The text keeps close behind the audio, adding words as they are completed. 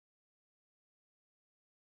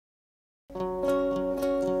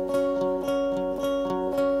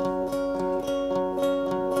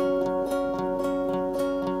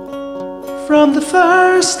From the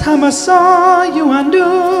first time I saw you, I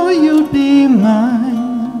knew you'd be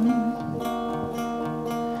mine.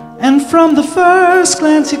 And from the first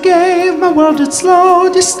glance you gave, my world had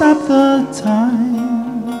slowed, you stopped the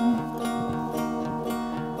time.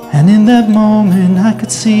 And in that moment I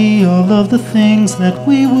could see all of the things that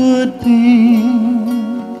we would be.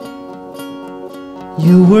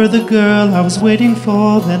 You were the girl I was waiting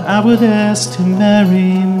for, that I would ask to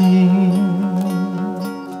marry me.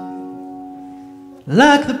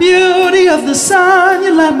 Like the beauty of the sun,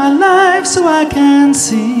 you light my life so I can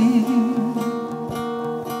see.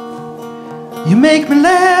 You make me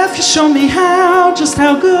laugh, you show me how, just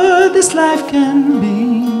how good this life can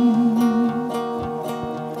be.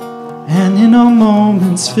 And in all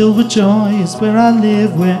moments filled with joy is where I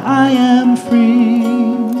live, where I am free.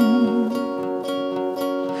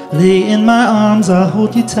 Lay in my arms, I'll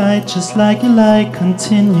hold you tight, just like you like,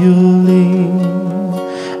 continually.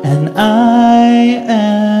 And I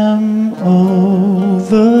am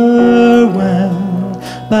overwhelmed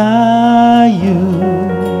by you,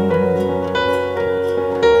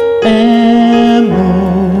 am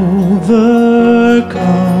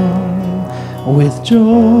overcome with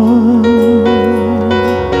joy.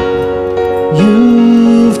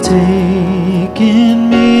 You've taken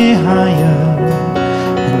me higher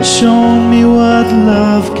and shown me what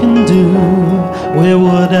love can do. Where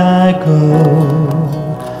would I go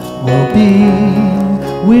or be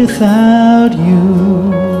without you?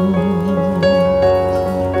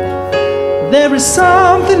 There is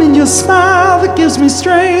something in your smile that gives me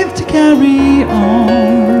strength to carry on.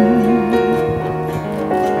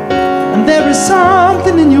 And there is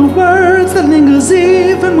something in your words that lingers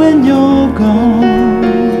even when you're gone.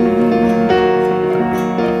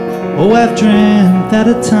 Oh, I've dreamt that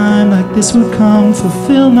a time like this would come,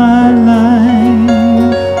 fulfill my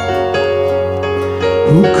life.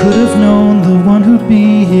 Who could have known the one who'd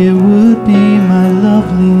be here